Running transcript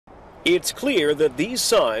It's clear that these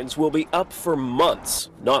signs will be up for months,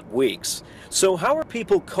 not weeks. So how are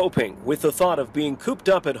people coping with the thought of being cooped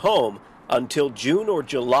up at home until June or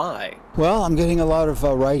July? Well, I'm getting a lot of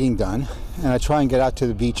writing done, and I try and get out to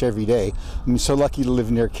the beach every day. I'm so lucky to live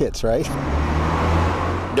near kids, right?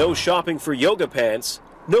 No shopping for yoga pants,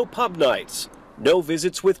 no pub nights, no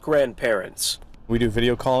visits with grandparents. We do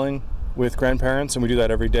video calling with grandparents, and we do that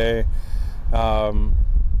every day.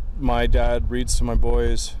 My dad reads to my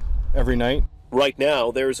boys every night. Right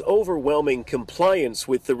now, there's overwhelming compliance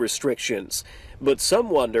with the restrictions, but some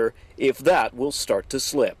wonder if that will start to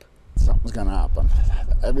slip. Something's going to happen.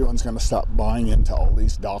 Everyone's going to stop buying into all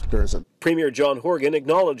these doctors. Premier John Horgan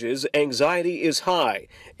acknowledges anxiety is high,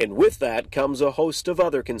 and with that comes a host of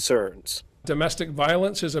other concerns. Domestic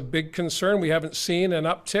violence is a big concern. We haven't seen an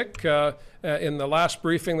uptick in the last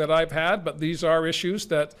briefing that I've had, but these are issues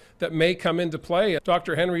that may come into play.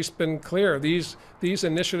 Dr. Henry's been clear. These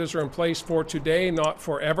initiatives are in place for today, not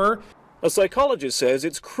forever. A psychologist says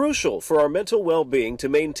it's crucial for our mental well-being to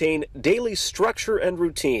maintain daily structure and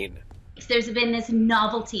routine. There's been this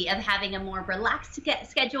novelty of having a more relaxed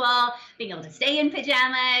schedule, being able to stay in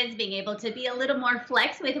pajamas, being able to be a little more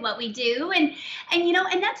flex with what we do, and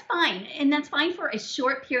that's fine. And that's fine for a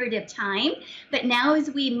short period of time. But now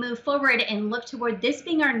as we move forward and look toward this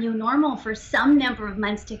being our new normal for some number of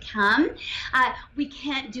months to come, we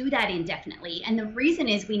can't do that indefinitely. And the reason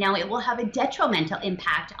is we know it will have a detrimental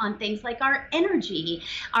impact on things like our energy,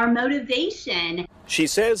 our motivation. She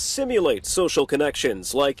says simulate social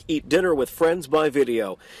connections, like eat dinner with friends by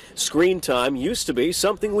video. Screen time used to be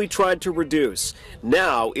something we tried to reduce.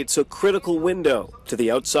 Now it's a critical window to the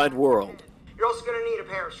outside world. You're also going to need a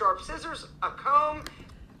pair of sharp scissors, a comb.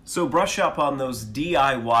 So brush up on those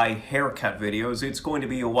DIY haircut videos. It's going to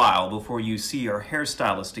be a while before you see your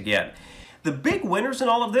hairstylist again. The big winners in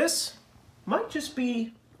all of this might just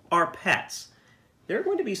be our pets. They're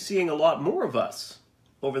going to be seeing a lot more of us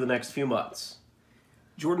over the next few months.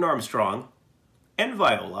 Jordan Armstrong and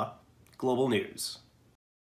Viola, Global News.